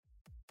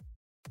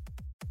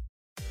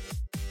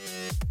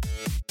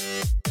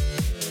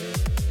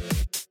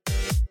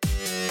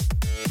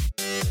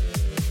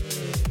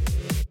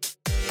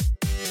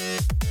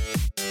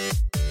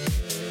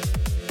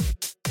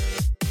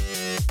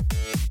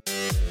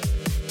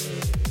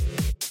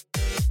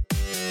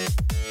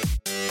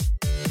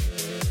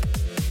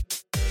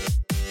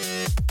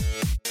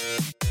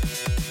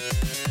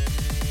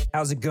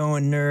How's it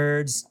going,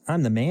 nerds?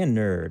 I'm the man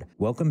nerd.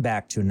 Welcome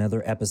back to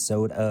another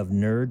episode of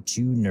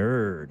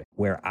Nerd2Nerd,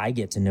 where I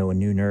get to know a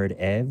new nerd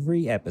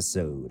every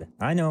episode.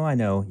 I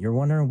know. You're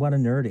wondering what a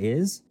nerd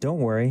is?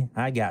 Don't worry,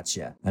 I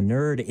gotcha. A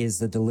nerd is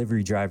the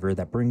delivery driver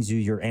that brings you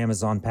your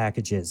Amazon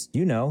packages.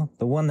 You know,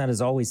 the one that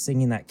is always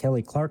singing that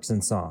Kelly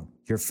Clarkson song.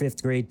 Your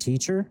 5th grade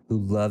teacher who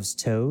loves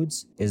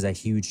toads is a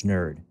huge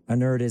nerd. A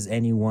nerd is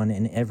anyone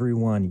and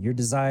everyone. Your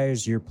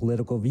desires, your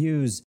political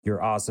views,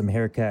 your awesome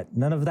haircut,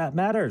 none of that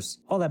matters.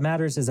 All that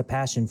matters is a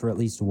passion for at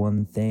least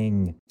one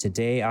thing.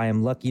 Today, I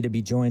am lucky to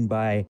be joined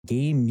by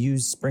GM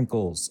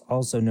Sprinks,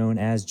 also known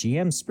as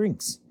GM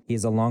Sprinks. He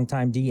is a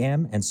longtime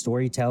DM and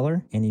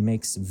storyteller, and he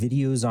makes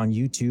videos on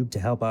YouTube to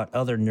help out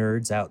other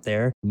nerds out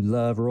there who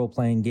love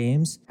role-playing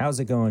games.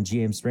 How's it going,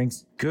 GM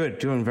Sprinks? Good,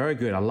 doing very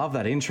good. I love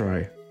that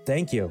intro.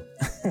 Thank you.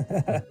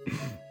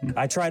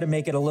 I try to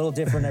make it a little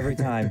different every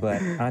time, but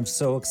I'm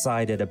so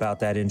excited about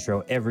that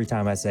intro every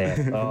time I say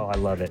it. Oh, I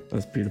love it.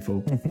 That's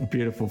beautiful.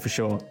 Beautiful for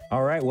sure.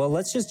 All right, well,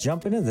 let's just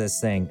jump into this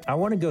thing. I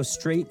want to go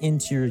straight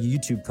into your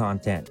YouTube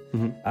content.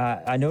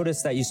 I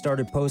noticed that you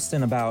started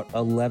posting about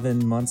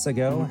 11 months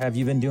ago. Have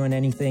you been doing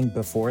anything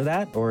before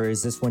that, or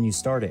is this when you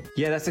started?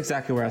 Yeah, that's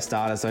exactly where I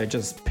started. So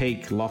just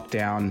peak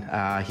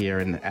lockdown here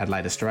in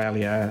Adelaide,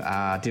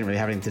 Australia. Didn't really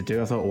have anything to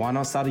do. I thought, why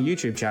not start a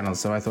YouTube channel?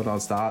 So I thought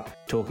I'd start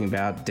talking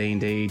about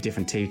D&D,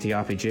 different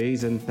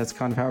TTRPGs, and that's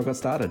kind of how I got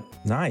started.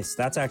 Nice.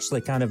 That's actually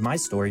kind of my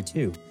story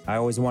too. I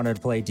always wanted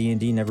to play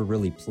D&D, never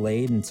really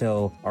played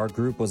until our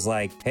group was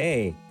like,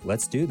 hey,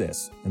 let's do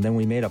this. And then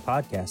we made a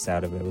podcast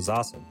out of it. It was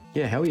awesome.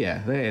 Yeah, hell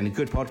yeah. And a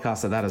good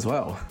podcast at that as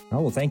well.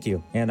 Oh, well, thank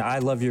you. And I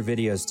love your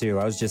videos too.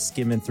 I was just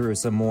skimming through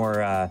some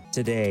more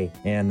today,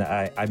 and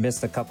I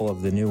missed a couple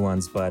of the new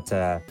ones. But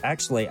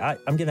actually, I'm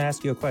going to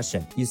ask you a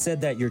question. You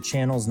said that your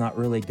channel's not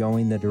really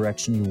going the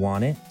direction you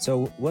want it.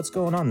 So what's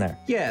going on there?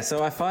 Yeah,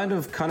 so I kind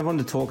of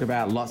wanted to talk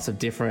about lots of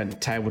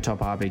different tabletop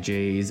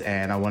RPGs,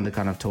 and I wanted to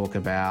kind of talk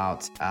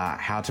about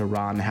how to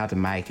run, how to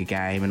make a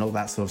game, and all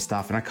that sort of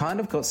stuff. And I kind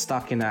of got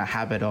stuck in a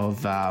habit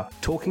of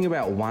talking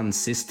about one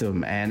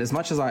system. And as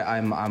much as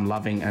I'm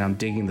loving and I'm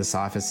digging the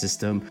Cypher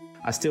system,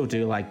 I still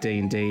do like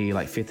D&D,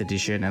 like 5th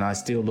edition, and I'm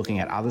still looking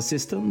at other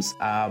systems.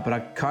 But I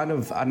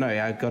don't know,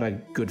 I got a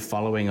good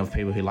following of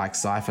people who like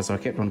Cypher, so I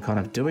kept on kind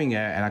of doing it,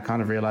 and I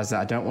kind of realized that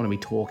I don't want to be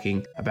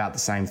talking about the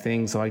same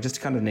thing. So I just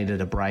kind of needed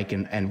a break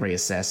and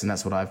reassess, and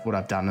that's what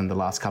I've done in the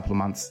last couple of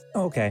months.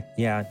 Okay,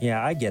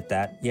 yeah, I get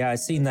that. Yeah, I've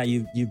seen that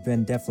you've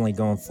been definitely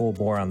going full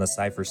bore on the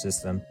Cypher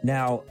system.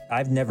 Now,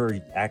 I've never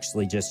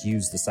actually just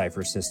used the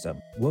Cypher system.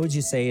 What would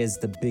you say is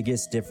the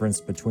biggest difference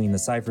between the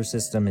Cypher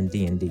system and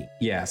D&D?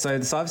 Yeah, so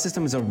the Cypher system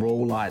is a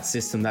rule-light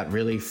system that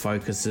really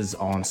focuses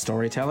on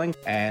storytelling,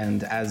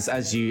 and as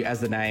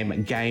the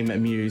name Game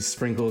Muse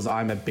Sprinkles,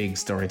 I'm a big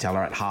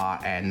storyteller at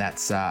heart, and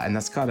that's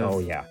kind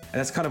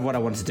of what I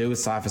wanted to do with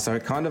Cypher. So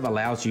it kind of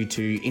allows you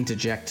to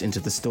interject into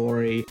the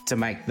story to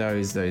make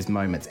those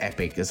moments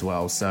epic as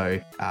well.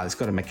 So it's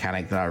got a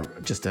mechanic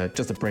that just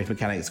a brief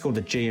mechanic. It's called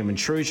the GM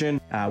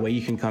intrusion, where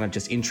you can kind of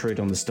just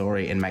intrude on the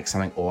story and make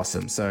something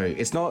awesome. So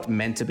it's not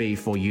meant to be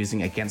for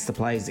using against the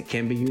players. It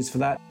can be used for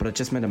that, but it's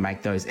just meant to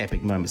make those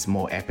epic moments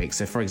more epic.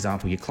 So for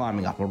example, you're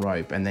climbing up a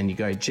rope and then you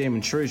go GM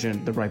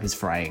intrusion, the rope is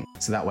fraying.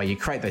 So that way you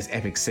create those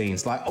epic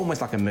scenes, like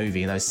almost like a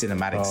movie, those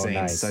cinematic scenes.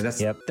 Nice. So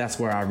that's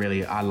where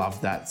I love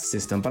that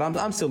system. But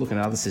I'm still looking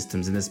at other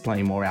systems, and there's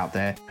plenty more out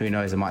there. Who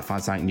knows, I might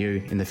find something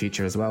new in the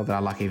future as well that I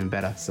like even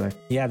better. So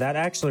yeah, that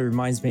actually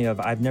reminds me of,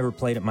 I've never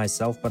played it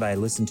myself, but I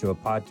listened to a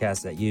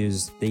podcast that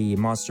used the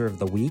Monster of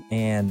the Week,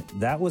 and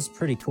that was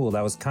pretty cool.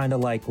 That was kind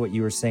of like what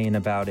you were saying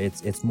about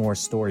it's more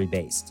story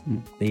based.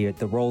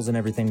 The roles and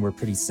everything were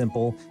pretty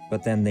simple,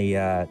 but then the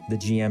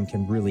GM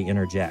can really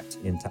interject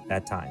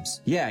at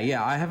times.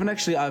 Yeah. I haven't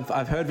actually.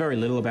 I've heard very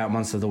little about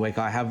Monster of the Week.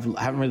 I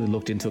haven't really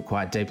looked into it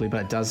quite deeply,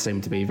 but it does seem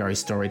to be very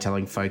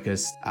storytelling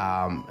focused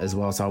as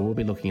well. So I will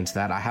be looking into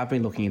that. I have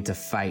been looking into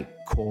Fate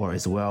Core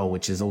as well,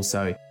 which is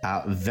also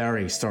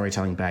very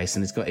storytelling based,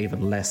 and it's got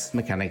even less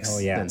mechanics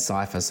than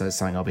Cypher. So it's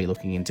something I'll be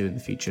looking into in the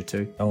future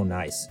too. Oh,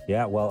 nice.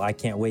 Yeah. Well, I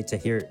can't wait to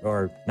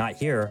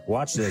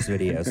watch those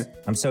videos.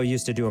 I'm so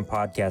used to doing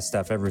podcast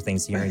stuff.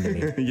 Everything's hearing to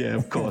me. Yeah,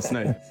 of course.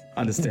 No, I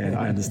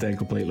understand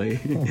completely.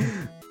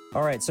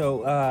 All right.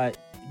 So,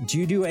 do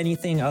you do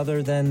anything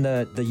other than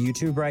the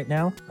YouTube right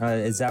now?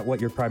 Is that what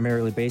you're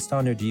primarily based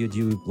on, or do you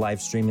do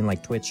live streaming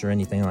like Twitch or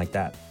anything like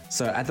that?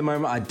 So at the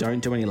moment, I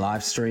don't do any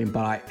live stream,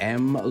 but I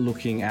am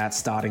looking at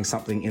starting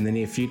something in the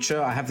near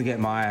future. I have to get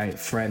my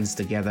friends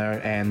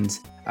together, and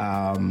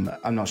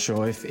I'm not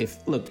sure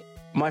if look,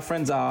 my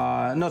friends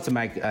are, not to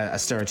make a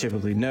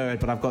stereotypically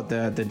nerd, but I've got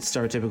the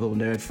stereotypical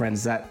nerd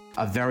friends that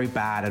are very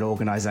bad at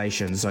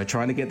organization. So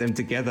trying to get them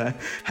together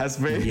has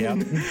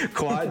been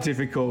quite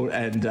difficult.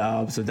 And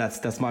so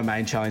that's my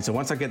main challenge. So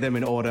once I get them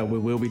in order, we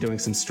will be doing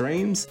some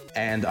streams,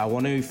 and I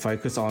want to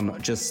focus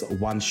on just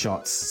one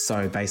shots.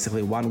 So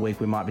basically 1 week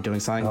we might be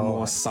doing something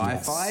more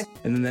sci-fi,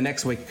 and then the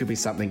next week it could be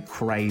something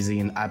crazy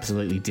and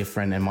absolutely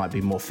different, and might be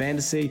more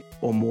fantasy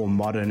or more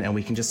modern, and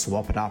we can just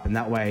swap it up. And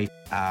that way,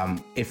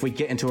 if we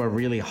get into a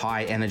really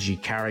high energy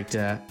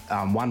character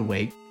 1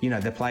 week,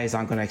 the players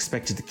aren't going to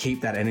expect you to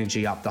keep that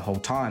energy up the whole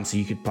time. So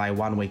you could play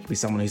one week with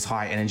someone who's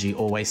high energy,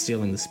 always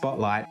stealing the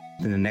spotlight.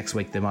 Then the next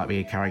week there might be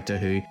a character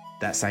who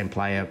that same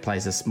player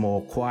plays a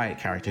more quiet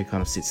character who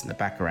kind of sits in the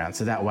background.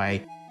 So that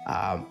way,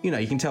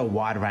 you can tell a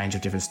wide range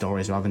of different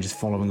stories rather than just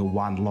following a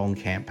one long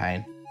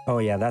campaign. Oh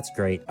yeah, that's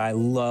great. I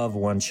love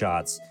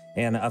one-shots.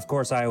 And of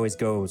course, I always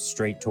go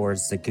straight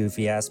towards the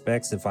goofy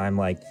aspects if I'm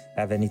like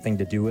have anything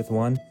to do with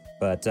one.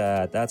 But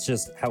that's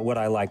just what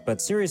I like.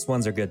 But serious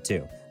ones are good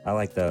too. I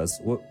like those.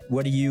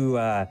 What do you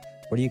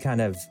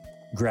kind of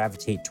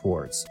gravitate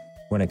towards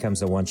when it comes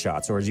to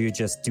one-shots, or do you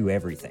just do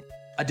everything?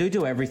 I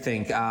do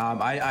everything.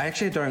 I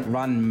actually don't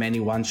run many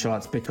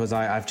one-shots because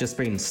I've just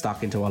been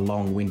stuck into a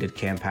long-winded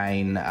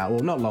campaign. Well,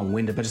 not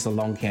long-winded, but just a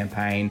long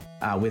campaign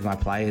with my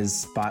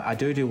players. But I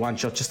do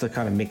one-shots just to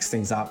kind of mix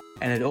things up.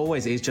 And it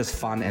always is just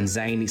fun and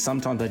zany.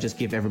 Sometimes I just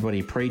give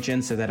everybody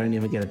pre-gen so they don't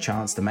even get a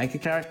chance to make a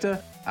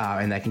character.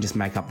 And they can just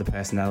make up the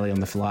personality on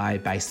the fly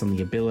based on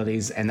the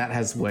abilities. And that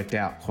has worked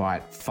out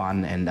quite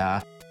fun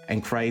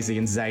and crazy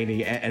and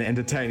zany and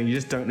entertaining. You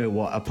just don't know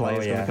what a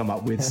player's going to come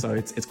up with. So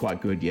it's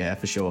quite good, yeah,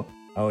 for sure.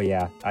 Oh,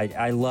 yeah.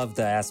 I love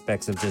the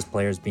aspects of just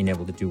players being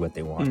able to do what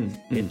they want.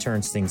 It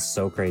turns things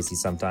so crazy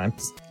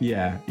sometimes.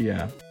 Yeah.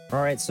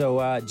 All right.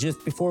 So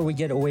just before we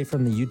get away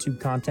from the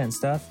YouTube content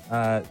stuff,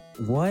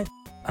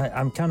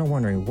 I'm kind of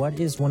wondering, what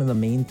is one of the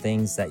main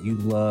things that you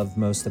love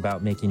most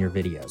about making your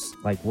videos?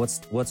 Like,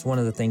 what's one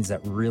of the things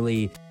that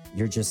really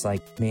you're just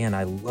like, man,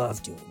 I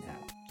love doing that?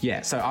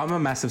 Yeah, so I'm a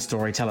massive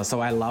storyteller, so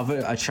I love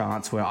a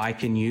chance where I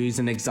can use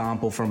an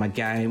example from a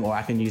game or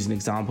I can use an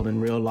example in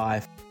real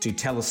life to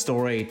tell a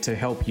story to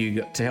help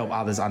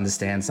others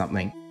understand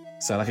something.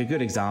 So like a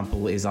good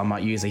example is I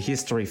might use a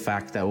history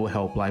fact that will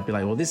help be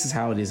like, well, this is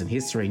how it is in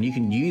history, and you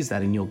can use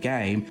that in your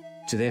game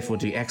to therefore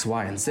do X,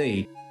 Y, and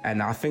Z.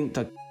 And I think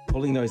that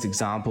pulling those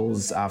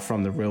examples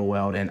from the real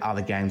world and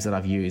other games that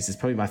I've used is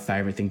probably my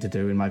favorite thing to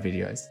do in my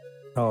videos.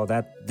 Oh,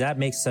 that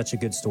makes such a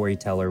good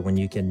storyteller when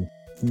you can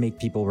make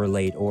people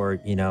relate or,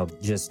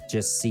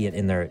 just see it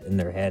in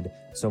their head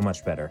so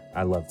much better.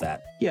 I love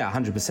that. Yeah,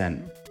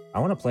 100%. I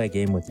want to play a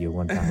game with you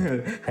one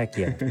time. Heck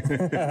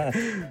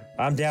yeah.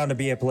 I'm down to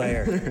be a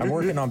player. I'm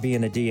working on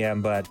being a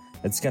DM, but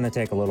it's going to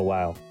take a little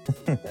while.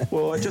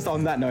 Well, just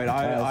on that note,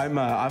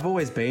 I've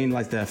always been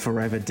like the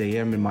forever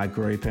DM in my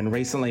group. And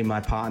recently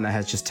my partner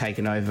has just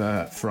taken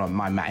over from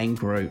my main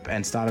group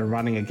and started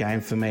running a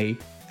game for me.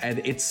 And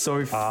it's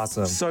so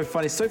awesome. So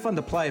fun. It's so fun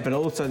to play, but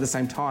also at the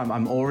same time,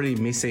 I'm already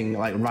missing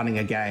like running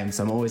a game.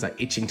 So I'm always like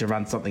itching to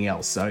run something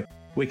else. So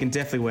we can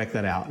definitely work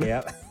that out.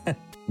 Yep.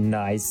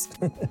 Nice.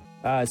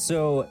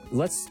 So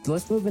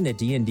let's move into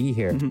D&D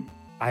here.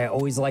 I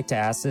always like to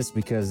ask this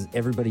because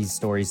everybody's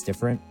story is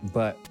different,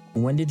 but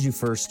when did you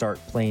first start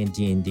playing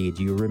D&D?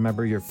 Do you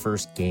remember your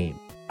first game?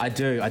 I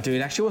do.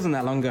 It actually wasn't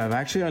that long ago. I've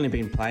actually only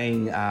been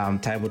playing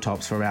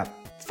tabletops for about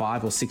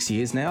 5 or 6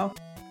 years now.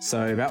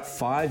 So about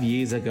 5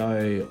 years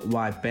ago,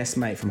 my best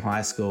mate from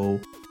high school,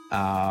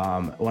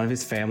 one of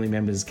his family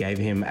members gave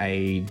him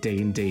a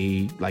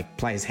D&D like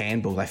player's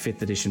handbook, like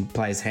 5th edition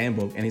player's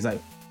handbook. And he's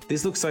like,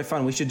 this looks so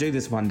fun. We should do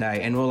this one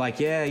day. And we're like,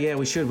 yeah,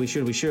 we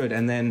should.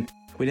 And then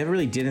we never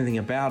really did anything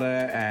about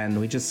it. And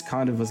we just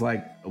kind of was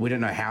like, we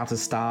don't know how to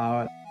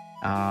start.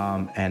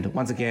 And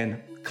once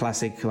again,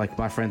 classic, like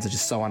my friends are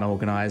just so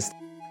unorganized.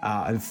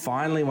 And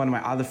finally, one of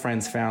my other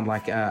friends found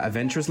like a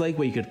Adventurers League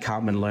where you could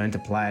come and learn to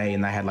play,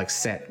 and they had like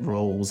set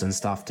rules and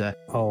stuff to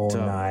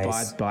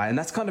abide by. And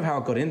that's kind of how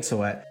I got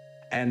into it.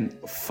 And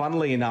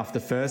funnily enough, the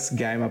first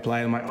game I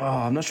played, I'm like, oh,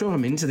 I'm not sure if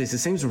I'm into this. It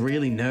seems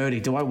really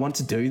nerdy. Do I want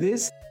to do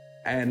this?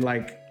 And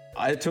like,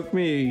 it took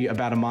me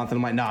about a month, and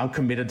I'm like, no, I'm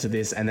committed to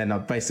this. And then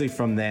basically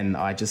from then,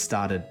 I just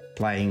started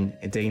playing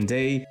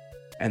D&D.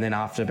 And then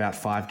after about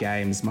 5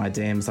 games, my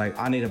DM's like,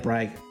 I need a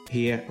break.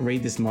 Here,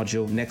 read this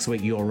module. Next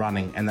week, you're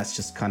running. And that's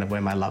just kind of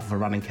where my love for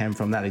running came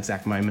from, that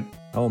exact moment.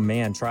 Oh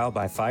man, trial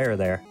by fire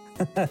there.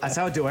 That's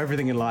how I do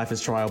everything in life,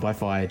 is trial by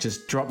fire.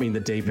 Just drop me in the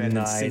deep end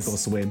and sink or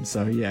swim.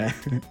 So yeah.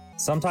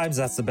 Sometimes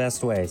that's the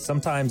best way.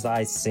 Sometimes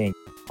I sink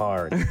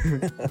hard.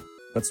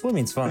 But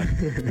swimming's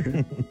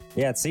fun.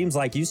 Yeah, it seems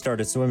like you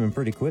started swimming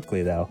pretty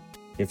quickly, though.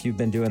 If you've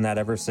been doing that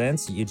ever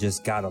since, you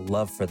just got a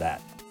love for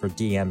that, for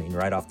DMing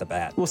right off the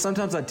bat. Well,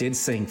 sometimes I did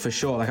sink for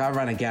sure. Like I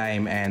ran a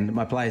game and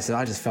my player said,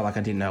 I just felt like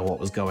I didn't know what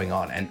was going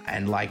on.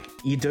 And like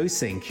you do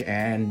sink,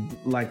 and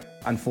like,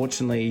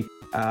 unfortunately,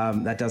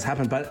 that does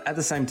happen. But at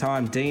the same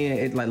time,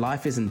 like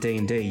life isn't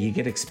D&D. You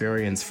get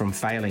experience from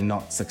failing,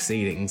 not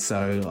succeeding.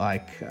 So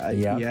like,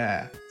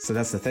 yeah. So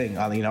that's the thing.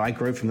 I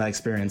grew from that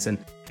experience, and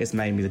it's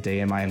made me the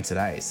DM I am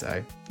today.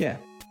 So yeah.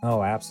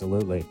 Oh,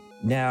 absolutely.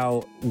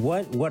 Now,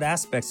 what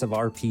aspects of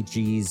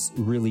RPGs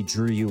really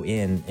drew you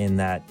in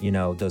that,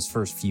 those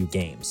first few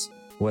games?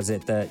 Was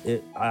it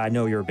I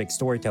know you're a big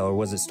storyteller.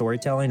 Was it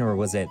storytelling, or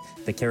was it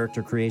the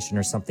character creation,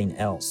 or something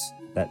else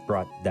that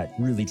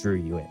really drew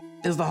you in?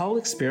 It was the whole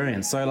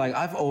experience. So like,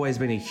 I've always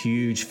been a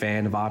huge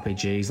fan of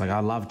RPGs. Like I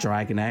love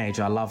Dragon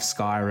Age. I love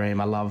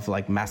Skyrim. I love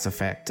like Mass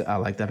Effect.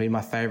 Like that'd be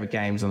my favorite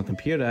games on the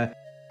computer.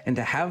 And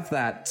to have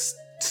that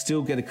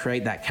still get to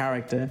create that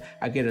character.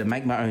 I get to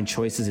make my own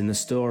choices in the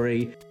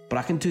story, but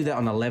I can do that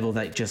on a level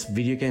that just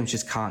video games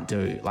just can't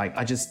do. Like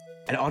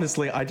and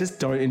honestly, I just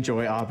don't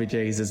enjoy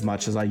RPGs as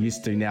much as I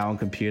used to now on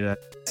computer.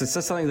 So it's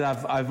just something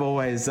that I've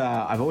always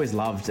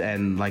loved,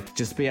 and like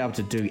just be able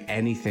to do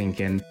anything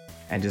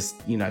and just,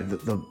 you know,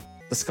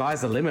 the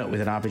sky's the limit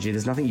with an RPG.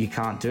 There's nothing you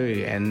can't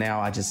do. And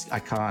now I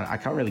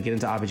can't really get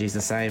into RPGs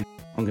the same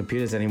on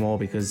computers anymore,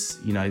 because,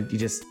 you know,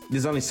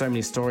 there's only so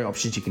many story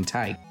options you can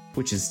take,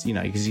 which is, you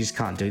know, because you just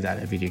can't do that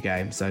in a video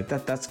game. So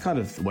that's kind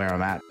of where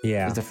I'm at.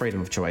 Yeah. It's the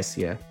freedom of choice.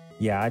 Yeah.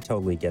 Yeah, I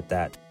totally get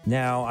that.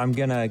 Now I'm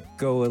going to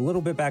go a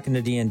little bit back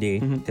into D&D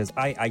because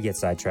I get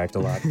sidetracked a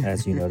lot,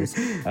 as you notice.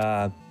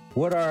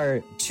 What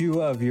are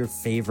 2 of your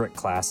favorite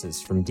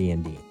classes from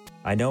D&D?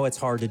 I know it's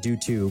hard to do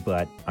 2,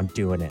 but I'm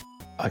doing it.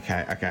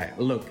 Okay.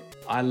 Look,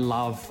 I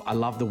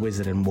love the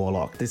Wizard and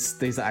Warlock.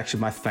 These are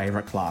actually my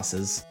favorite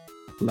classes.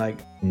 Like,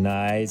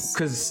 nice.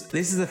 Because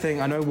this is the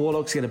thing, I know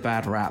Warlocks get a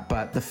bad rap,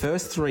 but the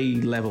first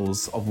 3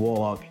 levels of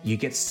Warlock, you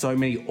get so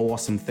many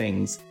awesome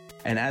things.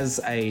 And as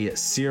a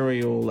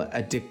serial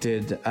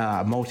addicted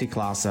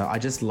multi-classer, I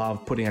just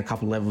love putting a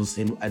couple levels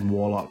in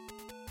Warlock.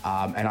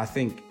 And I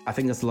think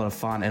that's a lot of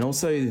fun. And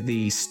also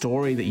the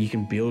story that you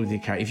can build with your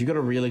character. If you've got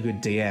a really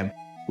good DM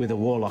with a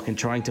Warlock, and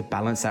trying to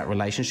balance that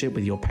relationship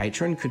with your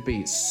patron could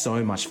be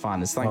so much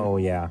fun. It's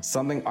like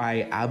something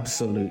I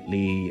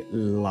absolutely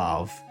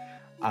love.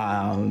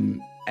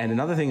 And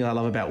another thing that I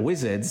love about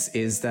Wizards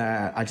is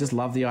that I just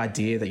love the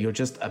idea that you're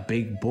just a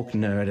big book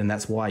nerd, and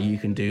that's why you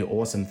can do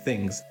awesome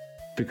things.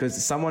 Because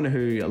as someone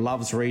who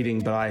loves reading,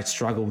 but I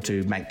struggle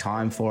to make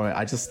time for it,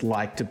 I just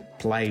like to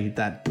play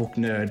that book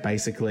nerd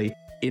basically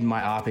in my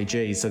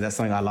RPG. So that's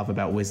something I love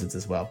about Wizards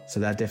as well.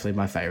 So they're definitely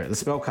my favorite. The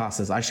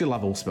spellcasters, I actually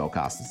love all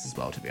spellcasters as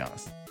well, to be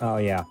honest. Oh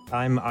yeah,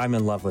 I'm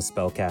in love with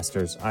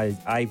spellcasters.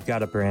 I've got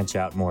to branch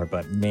out more,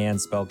 but man,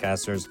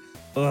 spellcasters,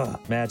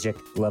 magic,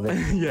 love it.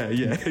 yeah,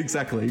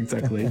 exactly.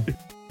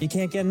 You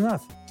can't get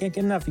enough. You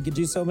could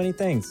do so many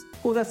things.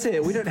 Well, that's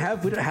it. We don't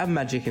have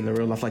magic in the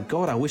real life. Like,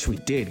 God, I wish we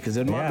did, because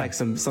it might make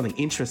something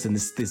interesting in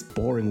this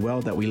boring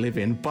world that we live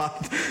in.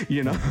 But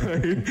we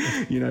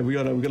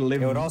gotta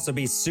live. It would also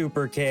be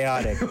super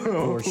chaotic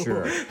for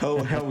sure.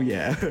 Oh hell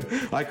yeah!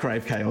 I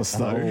crave chaos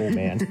though. Oh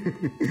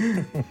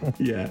man.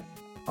 Yeah.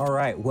 All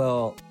right.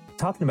 Well,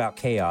 talking about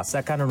chaos,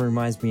 that kind of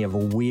reminds me of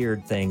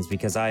weird things,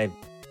 because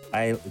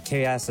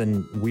chaos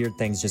and weird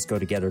things just go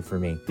together for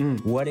me.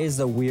 What is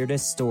the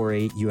weirdest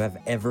story you have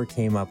ever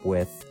came up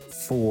with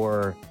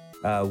for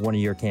one of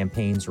your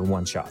campaigns or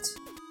one-shots?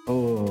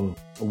 Oh,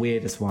 the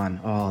weirdest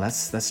one. Oh,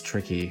 that's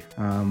tricky.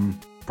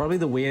 Probably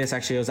the weirdest,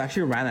 actually, I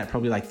ran it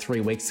probably like 3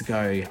 weeks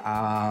ago.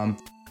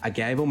 I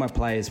gave all my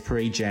players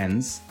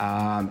pre-gens,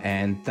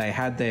 and they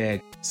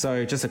had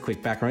so just a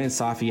quick background. In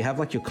Cypher, you have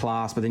like your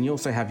class, but then you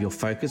also have your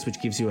focus,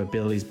 which gives you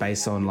abilities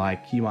based on,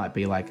 like, you might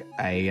be like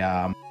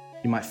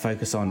you might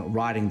focus on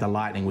riding the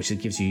lightning, which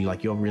gives you,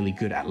 like, you're really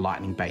good at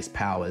lightning-based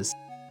powers.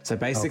 So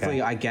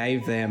basically, I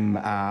gave them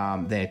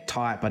their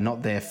type, but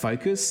not their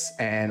focus.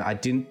 And I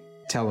didn't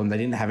tell them, they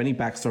didn't have any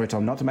backstory,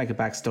 told them not to make a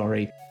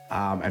backstory.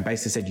 And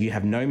basically said, you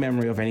have no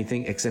memory of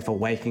anything except for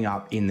waking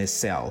up in this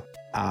cell.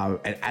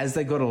 And as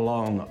they got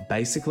along,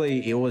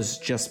 basically, it was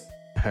just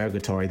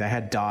purgatory. They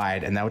had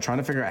died, and they were trying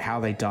to figure out how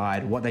they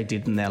died, what they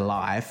did in their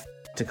life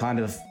to kind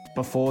of,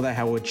 before they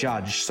were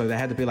judged. So they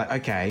had to be like,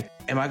 okay,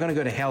 am I going to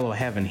go to hell or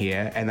heaven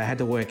here? And they had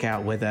to work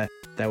out whether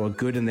they were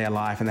good in their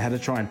life, and they had to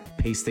try and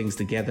piece things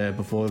together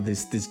before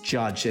this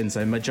judge. And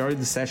so majority of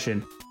the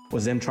session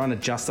was them trying to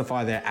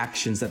justify their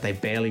actions that they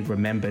barely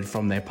remembered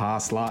from their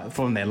past life,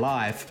 from their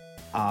life.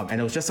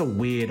 And it was just a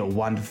weird,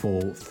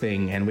 wonderful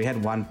thing. And we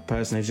had one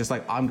person who's just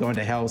like, I'm going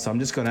to hell, so I'm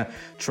just going to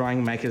try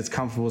and make it as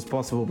comfortable as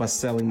possible by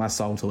selling my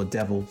soul to a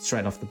devil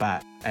straight off the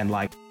bat. And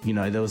like,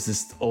 there was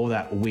just all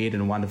that weird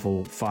and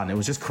wonderful fun. It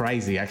was just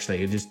crazy,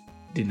 actually. You just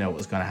didn't know what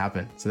was going to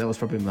happen. So that was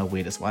probably the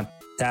weirdest one.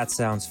 That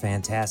sounds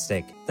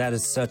fantastic. That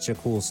is such a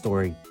cool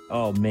story.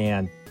 Oh,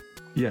 man.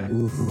 Yeah.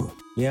 Ooh.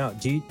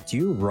 Do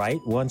you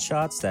write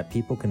one-shots that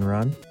people can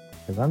run?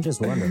 Because I'm just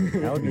wondering.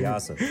 That would be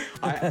awesome.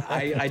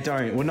 I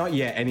don't. Well, not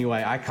yet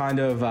anyway. I kind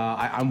of,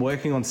 I'm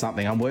working on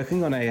something. I'm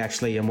working on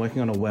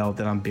a world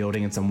that I'm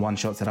building and some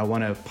one-shots that I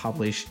want to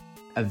publish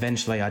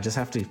eventually. I just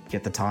have to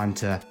get the time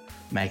to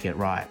make it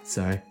right.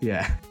 So,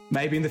 yeah.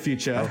 Maybe in the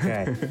future.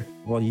 Okay.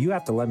 Well, you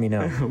have to let me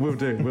know. We'll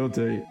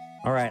do.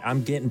 All right.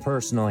 I'm getting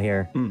personal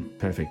here.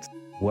 Perfect.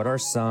 What are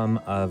some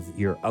of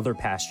your other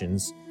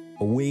passions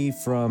away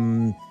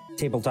from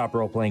tabletop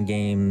role-playing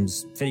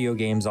games, video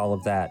games, all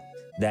of that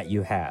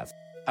you have?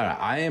 All right,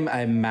 I am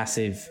a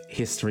massive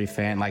history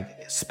fan, like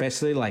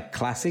especially like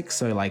classics.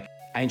 So like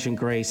ancient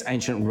Greece,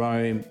 ancient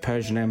Rome,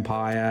 Persian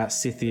Empire,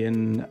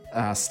 Scythian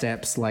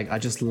steppes. Like I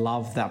just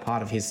love that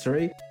part of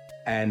history.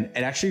 And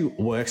it actually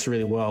works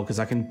really well because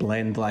I can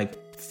blend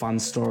like fun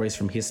stories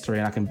from history,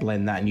 and I can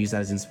blend that and use that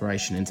as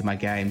inspiration into my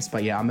games.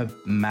 But yeah, I'm a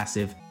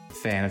massive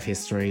fan of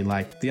history.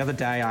 Like the other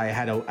day I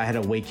had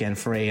a weekend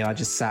free, and I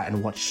just sat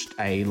and watched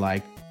a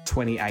like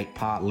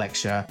 28-part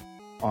lecture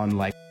on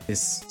like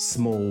this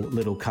small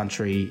little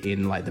country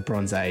in like the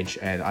Bronze Age,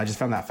 and I just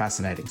found that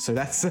fascinating. So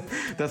that's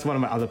one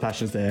of my other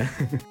passions there.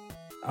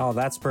 Oh,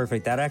 that's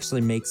perfect. That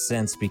actually makes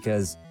sense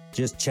because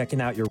just checking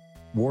out your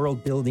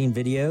world building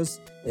videos,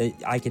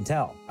 I can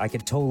tell. I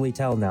can totally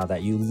tell now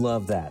that you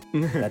love that.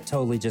 That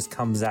totally just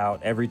comes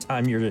out every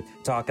time you're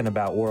talking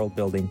about world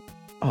building.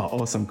 Oh,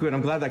 awesome. Good.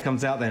 I'm glad that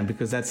comes out then,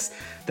 because that's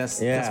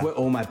where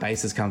all my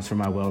basis comes from.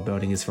 My world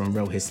building is from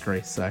real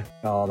history. So.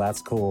 Oh,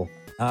 that's cool.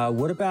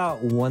 What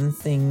about one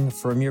thing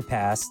from your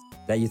past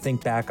that you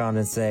think back on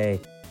and say,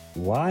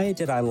 why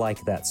did I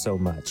like that so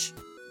much?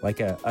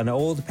 Like an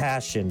old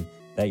passion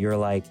that you're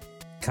like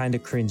kind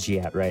of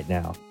cringy at right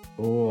now.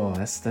 Oh,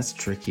 that's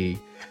tricky.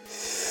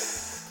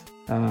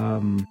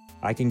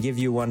 I can give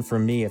you one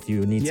from me if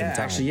you need some time.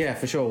 Yeah, actually, yeah,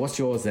 for sure. What's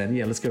yours then?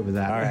 Yeah, let's go with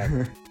that. All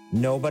right.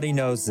 Nobody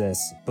knows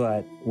this,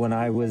 but when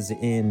I was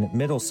in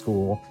middle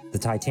school, the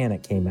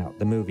Titanic came out,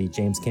 the movie,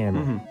 James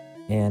Cameron.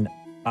 Mm-hmm. And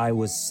I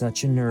was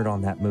such a nerd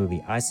on that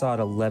movie. I saw it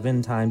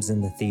 11 times in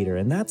the theater,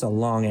 and that's a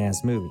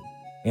long-ass movie.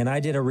 And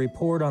I did a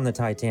report on the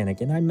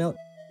Titanic, and I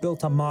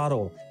built a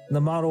model. And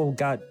the model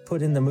got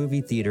put in the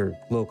movie theater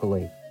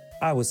locally.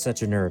 I was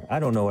such a nerd. I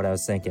don't know what I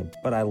was thinking,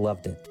 but I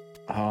loved it.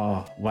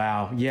 Oh,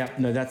 wow. Yeah,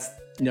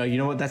 no, you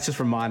know what? That's just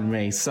reminded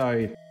me.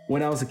 So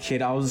when I was a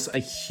kid, I was a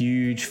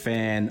huge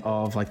fan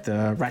of like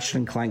the Ratchet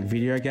and Clank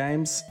video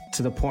games,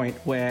 to the point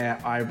where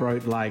I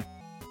wrote like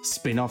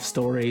spin-off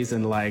stories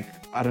and like,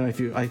 I don't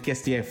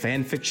know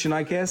fan fiction,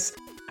 I guess.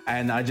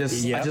 And I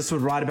just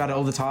would write about it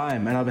all the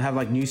time, and I would have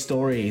like new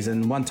stories.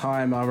 And one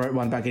time I wrote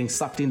one about getting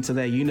sucked into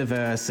their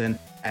universe,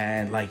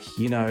 and like,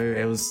 you know,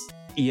 it was,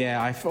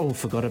 I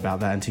forgot about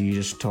that until you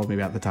just told me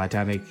about the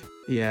Titanic.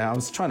 Yeah, I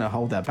was trying to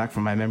hold that back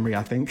from my memory,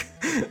 I think.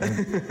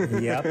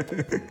 Yep.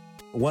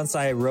 Once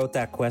I wrote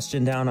that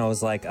question down, I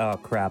was like, oh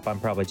crap, I'm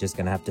probably just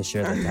going to have to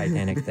share the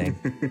Titanic thing.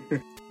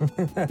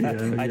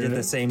 I did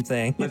the same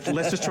thing.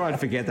 Let's just try and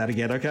forget that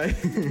again, okay?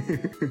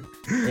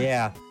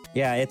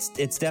 Yeah,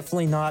 it's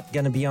definitely not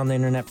going to be on the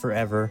internet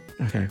forever.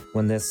 Okay.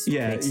 When this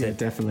makes it,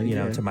 definitely,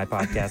 to my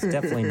podcast.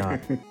 Definitely not.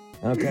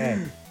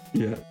 Okay.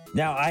 Yeah.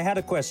 Now, I had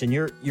a question.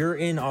 You're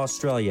in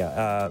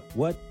Australia.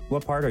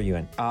 What part are you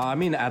in?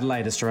 I'm in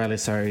Adelaide, Australia,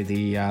 so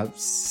the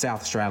South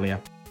Australia.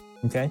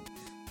 Okay.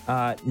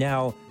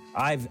 Now,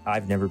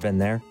 I've never been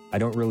there. I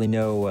don't really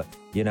know,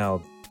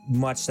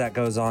 much that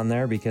goes on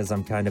there because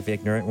I'm kind of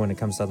ignorant when it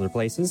comes to other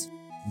places.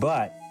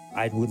 But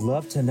I would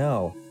love to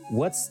know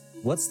what's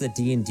the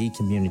D&D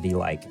community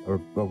like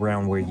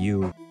around where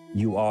you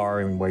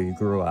are and where you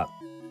grew up.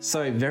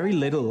 So very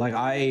little. Like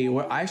I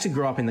actually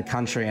grew up in the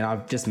country, and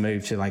I've just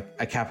moved to like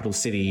a capital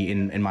city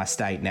in my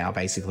state now,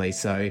 basically.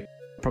 So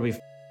probably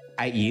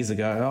 8 years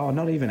ago,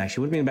 not even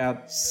actually, it would have been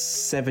about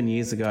 7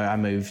 years ago, I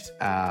moved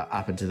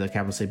up into the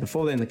capital city.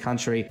 Before then, in the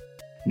country,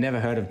 never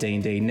heard of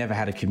D&D, never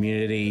had a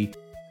community.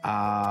 But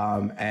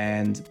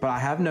I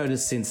have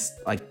noticed since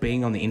like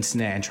being on the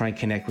internet and trying to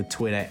connect with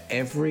Twitter,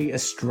 every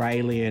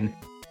Australian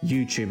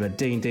YouTuber,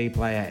 D&D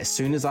player, as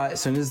soon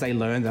as they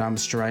learn that I'm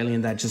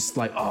Australian, they're just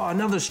like, oh,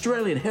 another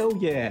Australian, hell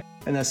yeah.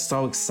 And they're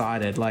so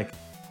excited. Like,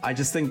 I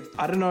just think,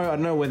 I don't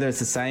know whether it's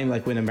the same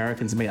like when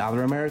Americans meet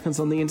other Americans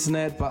on the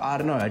internet, but I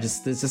don't know.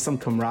 There's just some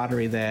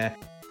camaraderie there.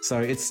 So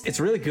it's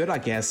really good, I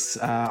guess.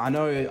 I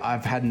know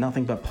I've had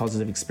nothing but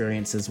positive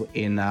experiences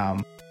in,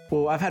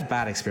 I've had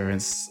bad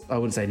experience. I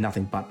wouldn't say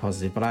nothing but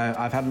positive, but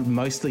I've had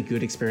mostly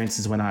good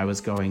experiences when I was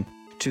going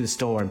to the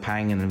store and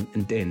paying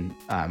in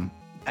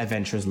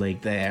Adventurers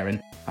League there,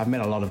 and I've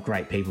met a lot of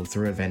great people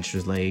through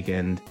Adventurers League,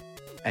 and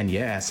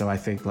yeah, so I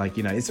think like,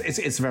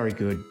 it's very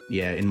good,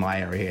 in my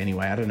area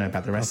anyway. I don't know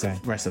about the rest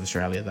of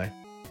Australia though.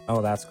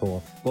 Oh, that's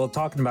cool. Well,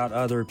 talking about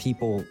other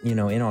people, in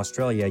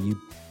Australia,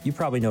 you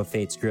probably know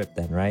Fate's Grip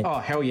then, right? Oh,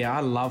 hell yeah, I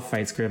love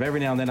Fate's Grip. Every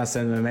now and then I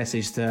send them a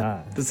message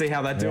to see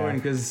how they're doing,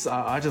 because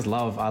I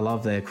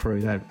love their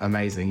crew. They're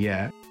amazing,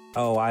 yeah.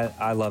 Oh,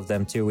 I love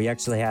them too. We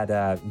actually had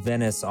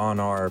Venice on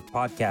our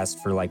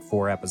podcast for like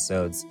 4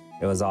 episodes.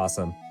 It was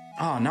awesome.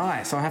 Oh,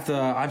 nice.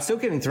 I'm still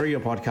getting through your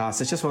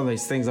podcast. It's just one of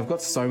those things. I've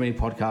got so many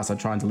podcasts I'm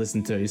trying to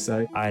listen to.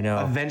 So I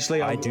know.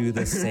 Eventually I do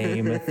the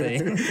same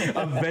thing.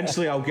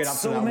 Eventually I'll get up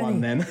to that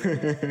one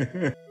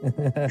then.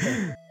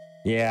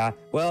 Yeah.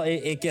 Well,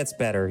 it gets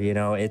better.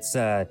 It's,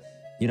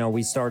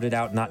 we started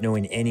out not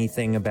knowing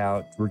anything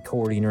about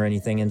recording or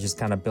anything and just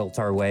kind of built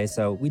our way.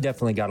 So we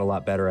definitely got a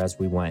lot better as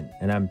we went.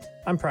 And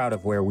I'm proud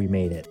of where we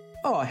made it.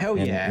 Oh, hell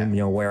yeah.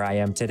 And, where I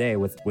am today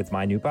with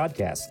my new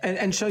podcast.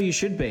 And so you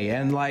should be.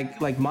 And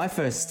like my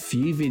first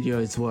few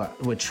videos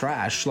were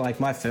trash. Like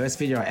my first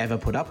video I ever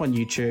put up on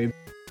YouTube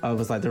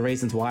was like the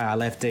reasons why I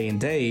left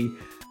D&D,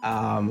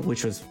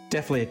 which was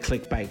definitely a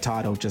clickbait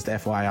title, just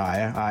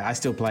FYI. I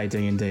still play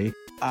D&D.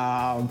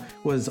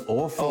 Was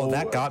awful. Oh,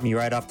 that got me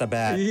right off the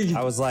bat.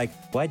 I was like,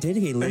 why did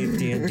he leave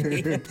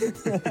D&D?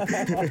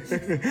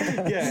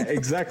 Yeah,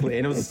 exactly.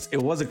 And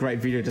it was a great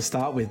video to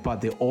start with,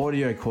 but the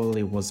audio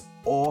quality was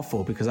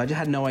awful because I just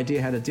had no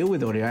idea how to deal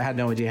with audio. I had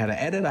no idea how to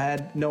edit. I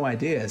had no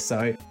idea.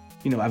 So,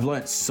 I've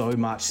learned so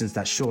much since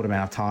that short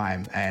amount of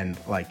time. And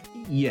like,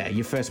 yeah,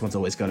 your first one's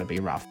always going to be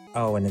rough.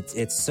 Oh, and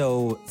it's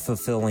so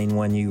fulfilling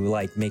when you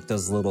like make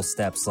those little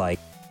steps like,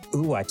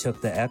 ooh, I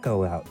took the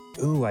echo out.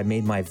 Ooh, I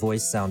made my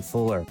voice sound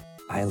fuller.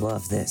 I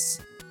love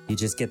this. You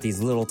just get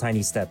these little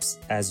tiny steps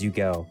as you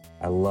go.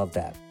 I love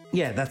that.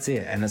 Yeah, that's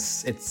it. And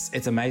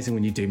it's amazing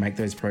when you do make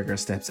those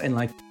progress steps. And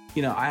like,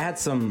 you know, I had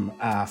some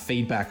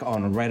feedback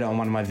on Reddit on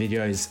one of my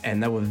videos,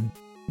 and they were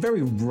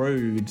very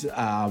rude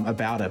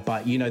about it.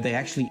 But, you know, they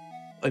actually,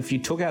 if you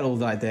took out all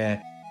like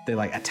their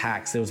like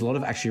attacks, there was a lot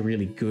of actually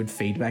really good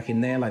feedback in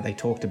there. Like they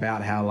talked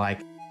about how like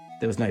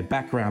there was no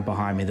background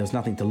behind me. There was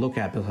nothing to look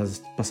at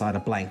because beside a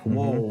blank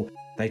wall.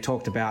 They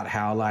talked about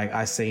how like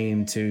I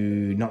seem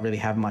to not really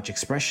have much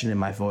expression in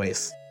my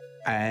voice.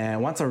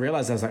 And once I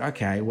realized, I was like,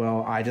 okay,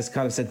 well, I just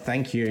kind of said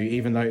thank you,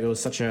 even though it was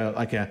such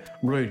a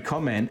rude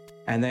comment.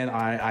 And then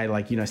I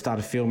like, you know,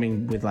 started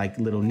filming with like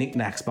little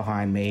knickknacks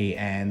behind me.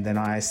 And then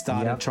I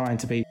started trying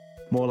to be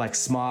more like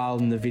smile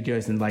in the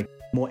videos and like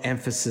more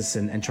emphasis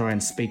and try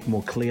and speak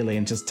more clearly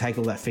and just take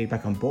all that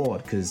feedback on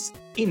board. Because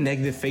in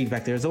negative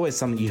feedback, there's always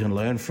something you can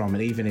learn from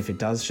it, even if it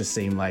does just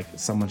seem like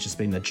someone's just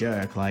being a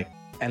jerk.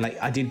 And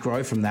I did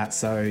grow from that.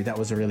 So that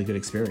was a really good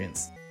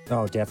experience.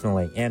 Oh,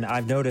 definitely. And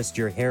I've noticed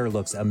your hair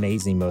looks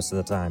amazing most of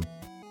the time.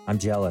 I'm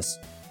jealous.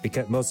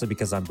 Mostly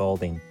because I'm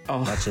balding.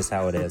 Oh. That's just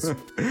how it is.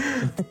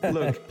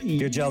 Look,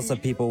 you're jealous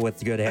of people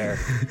with good hair.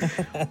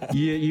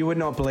 you would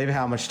not believe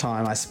how much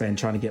time I spend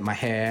trying to get my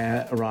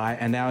hair right.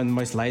 And now in the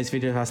most latest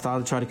videos, I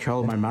started to try to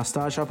curl my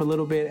mustache up a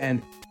little bit.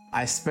 And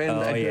I spend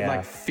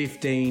like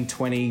 15,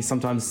 20,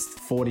 sometimes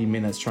 40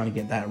 minutes trying to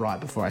get that right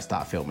before I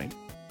start filming.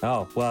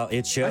 Oh, well,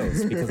 it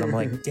shows because I'm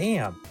like,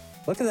 damn,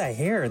 look at that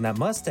hair and that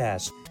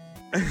mustache.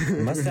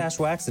 Mustache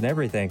wax and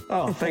everything.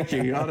 Oh, thank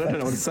you. I don't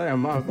know what to say.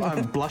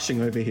 I'm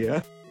blushing over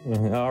here.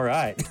 All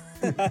right.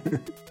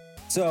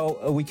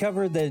 So we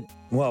covered the,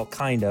 well,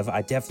 kind of.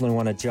 I definitely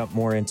want to jump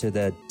more into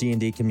the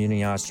D&D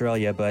community in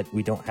Australia, but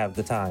we don't have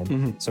the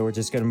time. So we're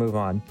just going to move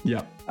on.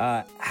 Yeah.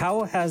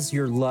 How has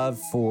your love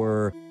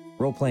for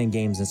role-playing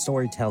games and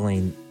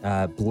storytelling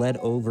bled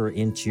over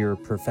into your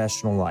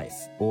professional life?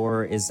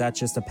 Or is that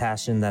just a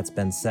passion that's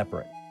been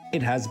separate?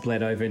 It has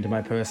bled over into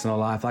my personal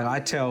life. Like I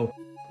tell...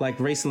 Like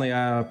recently,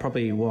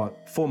 probably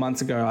 4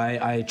 months ago,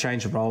 I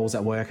changed roles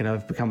at work and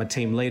I've become a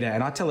team leader.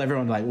 And I tell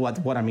everyone like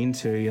what I'm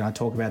into. You know, I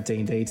talk about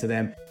D&D to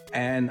them.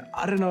 And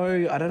I don't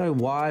know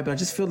why, but I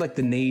just feel like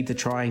the need to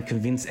try and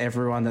convince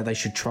everyone that they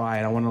should try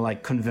it. I want to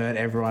like convert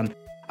everyone.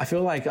 I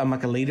feel like I'm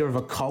like a leader of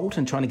a cult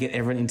and trying to get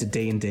everyone into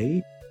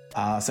D&D.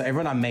 So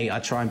everyone I meet, I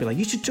try and be like,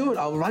 you should do it.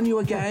 I'll run you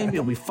a game.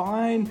 It'll be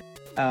fine.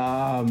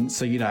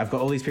 So, you know, I've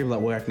got all these people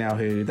at work now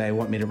who they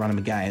want me to run them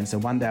a game. So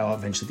one day I'll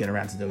eventually get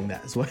around to doing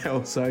that as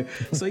well. So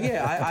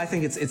yeah, I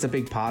think it's a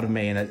big part of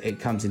me, and it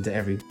comes into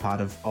every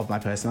part of my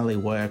personality,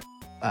 work,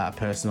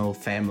 personal,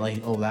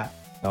 family, all that.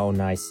 Oh,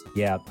 nice.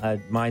 Yeah,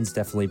 mine's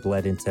definitely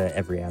bled into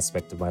every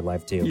aspect of my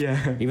life too.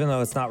 Yeah. Even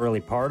though it's not really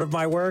part of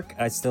my work,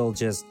 I still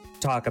just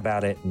talk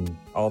about it and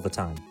all the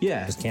time.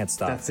 Yeah. Just can't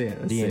stop. That's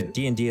it.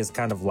 D&D is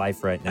kind of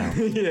life right now.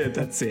 Yeah,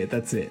 that's it.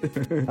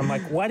 I'm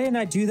like, why didn't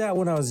I do that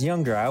when I was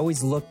younger? I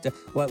always looked,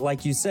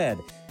 like you said,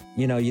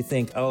 you know, you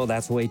think, oh,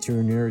 that's way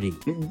too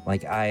nerdy.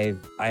 Like I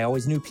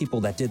always knew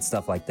people that did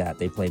stuff like that.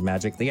 They played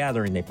Magic the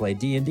Gathering, they played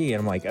D&D, and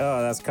I'm like,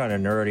 oh, that's kind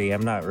of nerdy.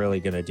 I'm not really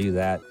going to do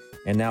that.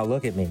 And now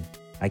look at me.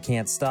 I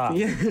can't stop.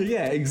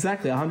 Yeah,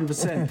 exactly,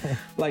 100%.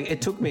 Like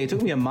it took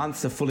me a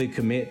month to fully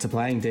commit to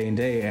playing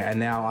D&D, and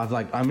now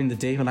I'm in the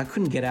deep, and I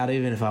couldn't get out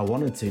even if I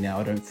wanted to. Now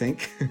I don't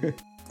think.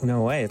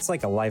 No way. It's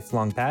like a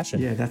lifelong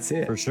passion. Yeah, that's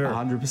it. For sure.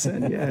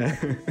 100%. Yeah.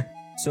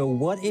 So,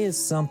 what is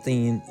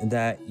something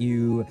that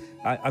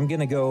I'm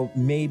gonna go.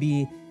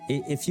 Maybe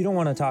if you don't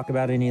want to talk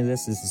about any of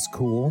this is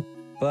cool.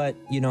 But,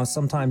 you know,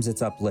 sometimes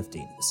it's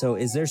uplifting. So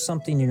is there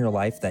something in your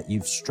life that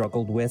you've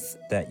struggled with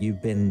that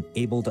you've been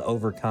able to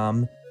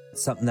overcome?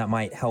 Something that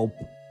might help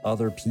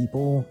other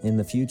people in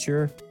the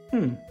future?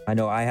 I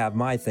know I have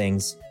my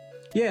things.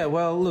 Yeah,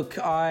 well, look,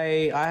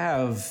 I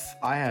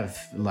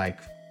have like,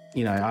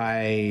 you know,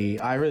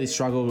 I really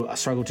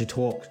struggle to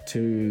talk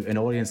to an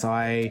audience.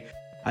 I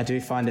do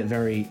find it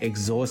very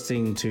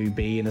exhausting to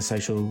be in a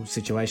social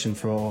situation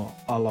for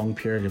a long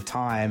period of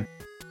time,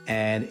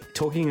 and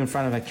talking in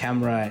front of a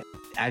camera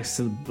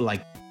actually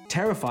like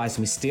terrifies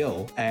me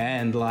still.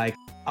 And like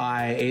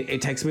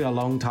it takes me a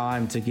long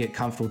time to get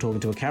comfortable talking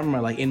to a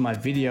camera. Like in my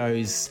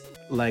videos,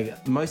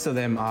 like most of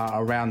them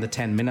are around the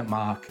 10-minute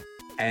mark,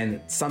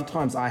 and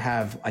sometimes I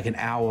have like an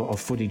hour of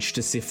footage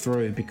to sift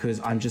through because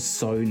I'm just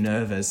so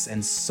nervous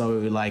and so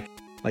like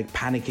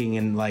panicking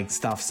and like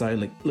stuff. So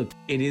like, look,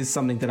 it is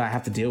something that I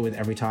have to deal with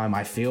every time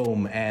I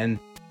film, and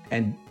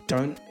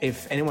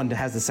if anyone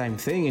has the same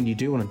thing and you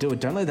do want to do it,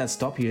 don't let that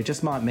stop you. It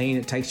just might mean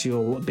it takes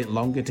you a bit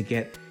longer to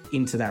get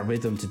into that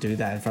rhythm to do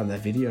that in front of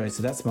that video.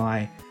 So that's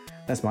my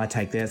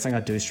take there. It's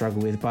something I do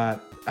struggle with,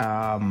 but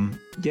yeah, I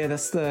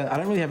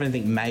don't really have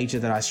anything major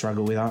that I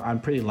struggle with.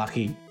 I'm pretty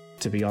lucky,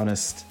 to be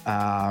honest,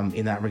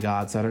 in that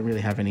regard. So I don't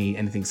really have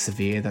anything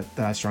severe that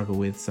I struggle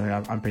with. So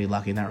I'm pretty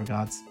lucky in that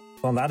regards.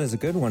 Well, that is a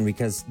good one,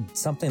 because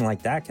something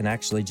like that can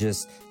actually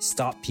just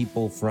stop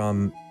people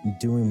from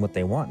doing what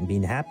they want and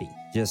being happy.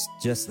 Just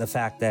the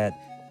fact that,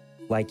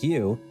 like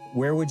you,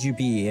 where would you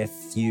be if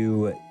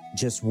you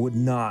just would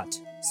not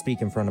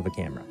speak in front of a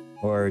camera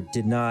or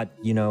did not,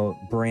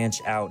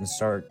 branch out and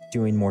start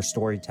doing more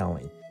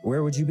storytelling?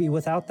 Where would you be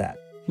without that?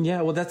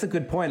 Yeah, well, that's a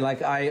good point.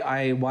 Like,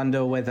 I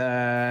wonder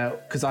whether,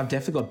 because I've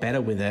definitely got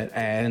better with it,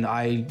 and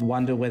I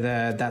wonder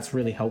whether that's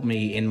really helped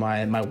me in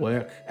my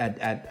work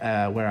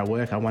at where I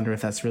work. I wonder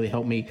if that's really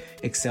helped me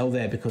excel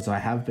there, because I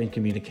have been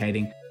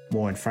communicating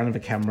more in front of a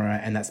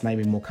camera, and that's made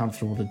me more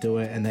comfortable to do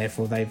it, and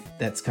therefore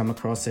that's come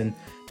across and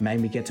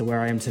made me get to where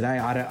I am today.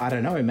 I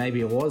don't know,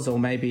 maybe it was, or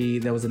maybe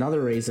there was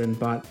another reason,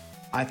 but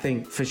I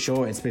think for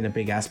sure it's been a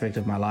big aspect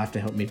of my life to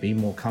help me be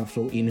more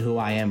comfortable in who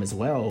I am as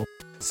well.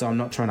 So I'm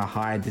not trying to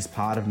hide this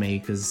part of me,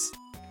 because,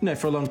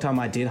 for a long time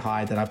I did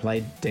hide that I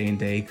played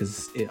D&D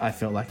because I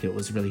felt like it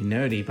was really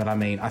nerdy. But I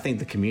mean, I think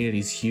the community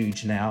is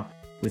huge now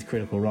with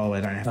Critical Role.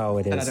 I don't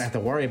have to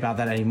worry about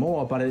that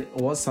anymore, but it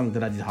was something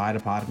that I did hide a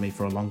part of me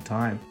for a long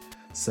time.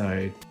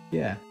 So,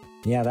 yeah.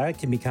 Yeah, that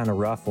can be kind of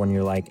rough when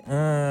you're like,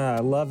 I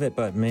love it,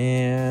 but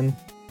man.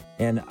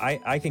 And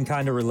I can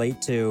kind of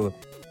relate to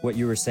what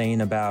you were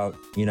saying about,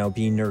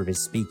 being nervous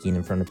speaking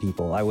in front of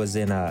people. I was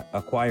in a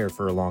choir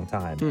for a long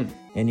time.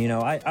 And,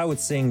 I would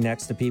sing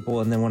next to people.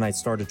 And then when I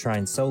started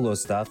trying solo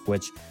stuff,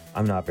 which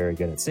I'm not very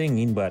good at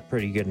singing, but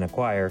pretty good in a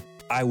choir,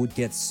 I would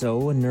get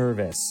so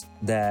nervous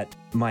that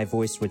my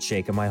voice would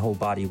shake and my whole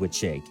body would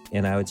shake.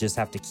 And I would just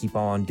have to keep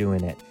on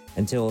doing it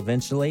until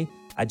eventually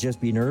I'd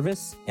just be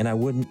nervous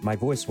and my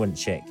voice wouldn't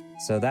shake.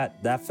 So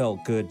that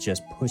felt good,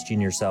 just pushing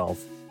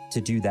yourself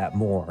to do that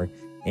more.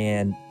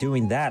 And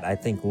doing that, I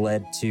think,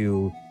 led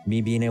to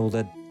me being able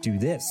to do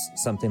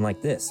something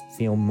like this,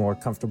 feel more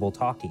comfortable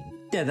talking.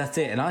 Yeah, that's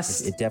it. And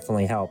it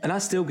definitely helped. And I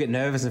still get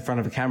nervous in front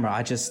of a camera.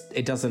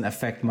 It doesn't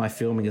affect my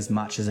filming as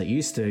much as it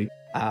used to.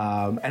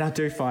 And I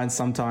do find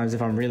sometimes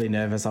if I'm really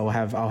nervous, I'll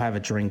have a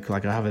drink,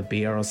 like I'll have a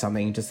beer or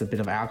something, just a bit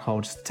of alcohol,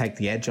 just to take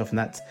the edge off. And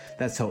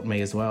that's helped me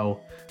as well.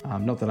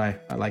 Not that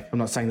I'm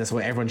not saying that's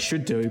what everyone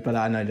should do, but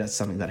I know that's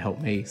something that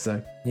helped me.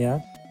 So yeah.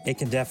 It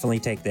can definitely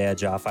take the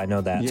edge off. I know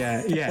that.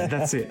 Yeah,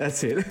 that's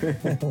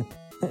it.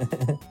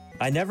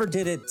 I never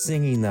did it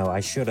singing, though.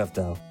 I should have,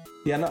 though.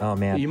 Yeah, no, oh,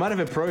 man. You might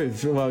have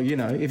improved. Well,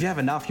 if you have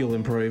enough, you'll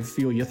improve.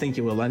 You'll think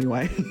you will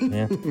anyway.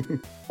 Yeah.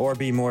 Or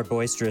be more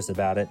boisterous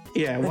about it.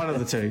 Yeah, one of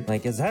the two.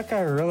 Like, is that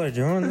guy really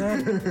doing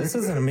that? This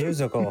isn't a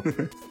musical.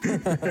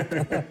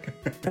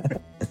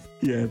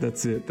 Yeah,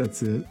 that's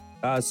it.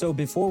 So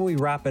before we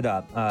wrap it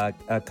up,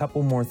 a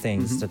couple more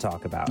things to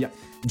talk about. Yep.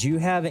 Do you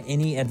have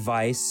any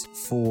advice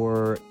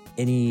for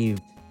any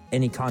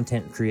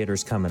content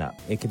creators coming up?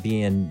 It could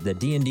be in the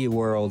D&D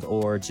world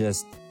or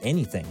just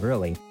anything,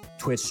 really.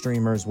 Twitch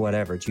streamers,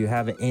 whatever. Do you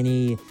have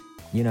any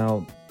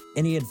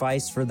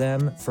advice for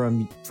them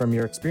from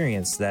your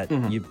experience that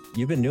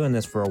you've been doing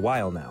this for a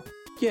while now?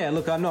 Yeah,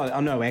 look, I'm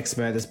no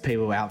expert. There's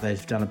people out there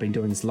who've been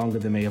doing this longer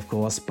than me, of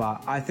course.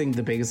 But I think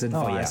the biggest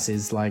advice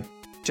is like,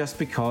 just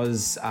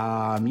because,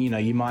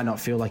 you might not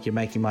feel like you're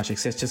making much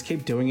success, just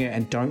keep doing it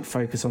and don't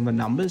focus on the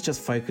numbers.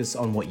 Just focus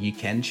on what you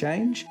can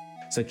change.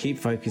 So keep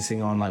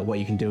focusing on like what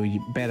you can do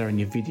better in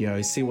your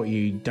videos, see what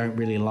you don't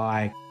really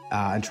like,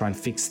 and try and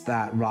fix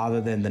that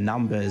rather than the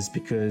numbers.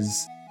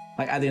 Because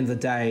like at the end of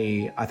the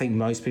day, I think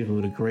most people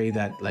would agree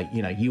that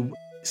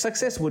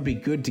success would be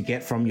good to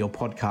get from your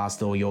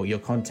podcast or your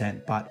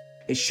content, but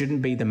it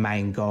shouldn't be the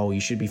main goal. You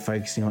should be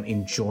focusing on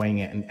enjoying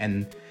it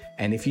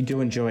and if you do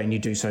enjoy it and you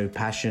do so with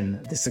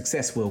passion, the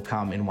success will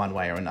come in one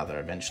way or another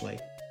eventually.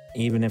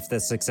 Even if the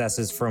success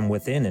is from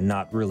within and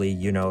not really,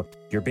 your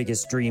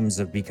biggest dreams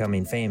of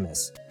becoming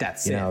famous.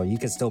 That's it. You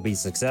can still be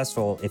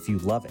successful if you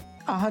love it.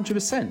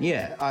 100%.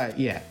 Yeah.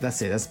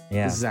 That's it. That's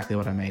exactly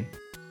what I mean.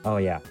 Oh,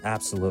 yeah,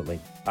 absolutely.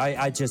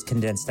 I just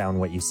condensed down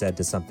what you said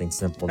to something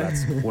simple.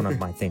 That's one of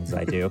my things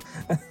I do.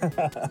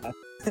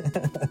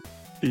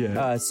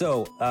 Yeah.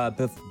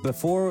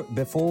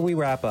 Before we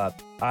wrap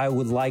up, I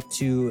would like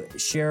to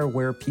share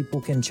where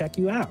people can check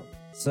you out.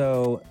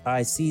 So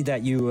I see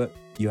that you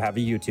have a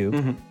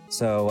YouTube.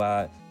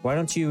 So why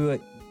don't you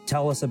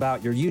tell us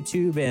about your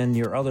YouTube and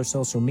your other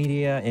social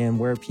media and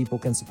where people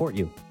can support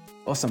you?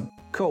 Awesome.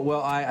 Cool.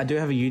 Well, I do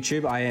have a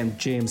YouTube. I am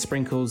GM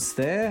Sprinkles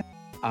there.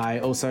 I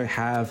also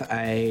have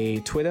a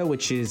Twitter,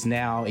 which is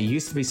now, it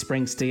used to be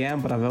Sprinks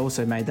DM, but I've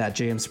also made that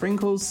GM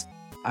Sprinkles.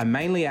 I'm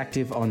mainly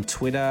active on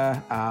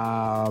Twitter,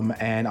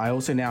 and I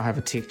also now have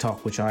a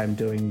TikTok, which I'm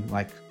doing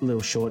like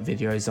little short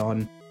videos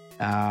on,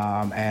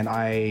 and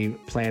I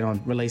plan on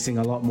releasing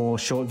a lot more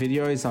short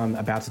videos. I'm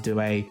about to do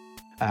a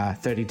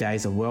 30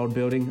 days of world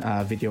building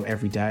video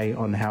every day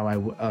on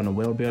on a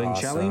world building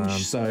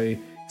challenge, so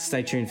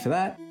stay tuned for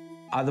that.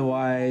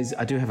 Otherwise,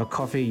 I do have a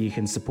coffee. You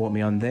can support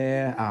me on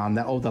there.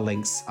 All the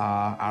links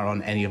are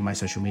on any of my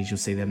social medias. You'll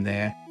see them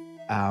there.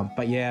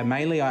 But yeah,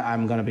 mainly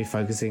I'm going to be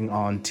focusing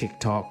on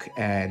TikTok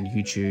and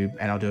YouTube,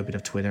 and I'll do a bit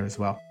of Twitter as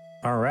well.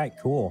 All right,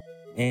 cool.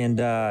 And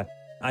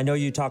I know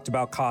you talked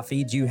about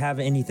coffee. Do you have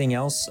anything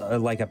else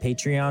like a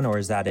Patreon, or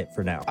is that it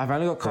for now? I've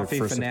only got coffee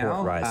for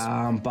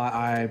now,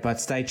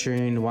 but stay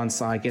tuned.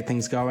 Once I get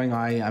things going,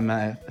 I am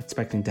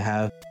expecting to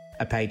have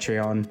a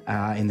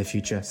Patreon in the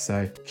future.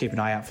 So keep an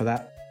eye out for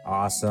that.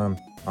 Awesome.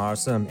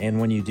 And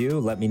when you do,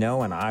 let me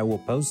know and I will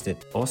post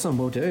it. Awesome,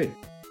 will do.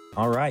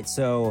 All right,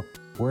 so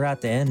we're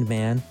at the end,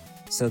 man.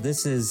 So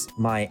this is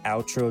my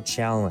outro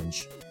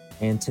challenge.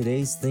 And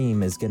today's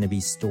theme is going to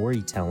be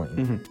storytelling.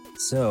 Mm-hmm.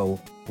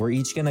 So we're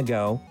each going to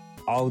go.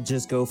 I'll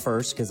just go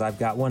first because I've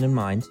got one in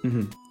mind.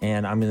 Mm-hmm.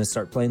 And I'm going to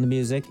start playing the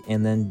music,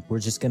 and then we're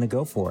just going to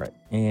go for it.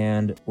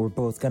 And we're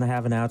both going to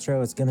have an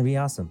outro. It's going to be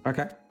awesome.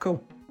 Okay,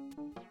 cool.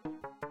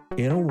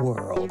 In a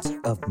world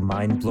of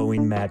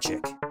mind-blowing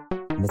magic,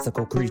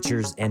 mythical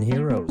creatures and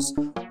heroes,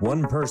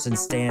 one person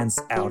stands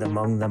out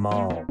among them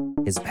all.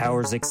 His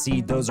powers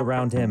exceed those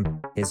around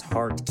him. His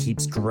heart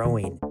keeps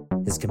growing.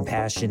 His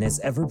compassion is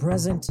ever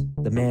present.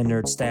 The Man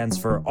Nerd stands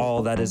for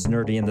all that is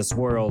nerdy in this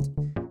world.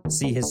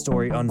 See his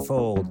story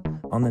unfold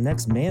on the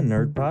next Man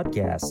Nerd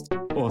podcast.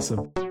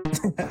 Awesome.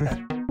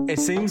 It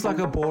seems like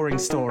a boring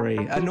story,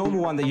 a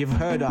normal one that you've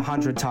heard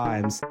 100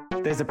 times.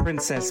 There's a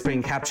princess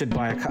being captured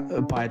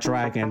by a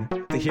dragon.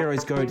 The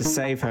heroes go to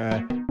save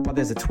her, but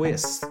there's a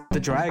twist. The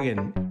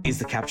dragon is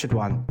the captured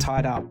one,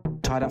 tied up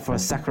for a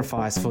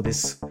sacrifice for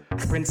this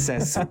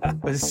princess,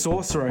 a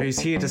sorcerer who's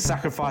here to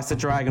sacrifice the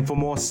dragon for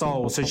more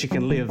souls so she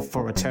can live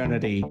for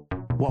eternity.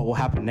 What will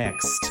happen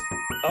next?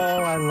 Oh,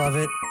 I love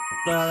it.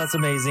 Oh, that's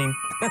amazing.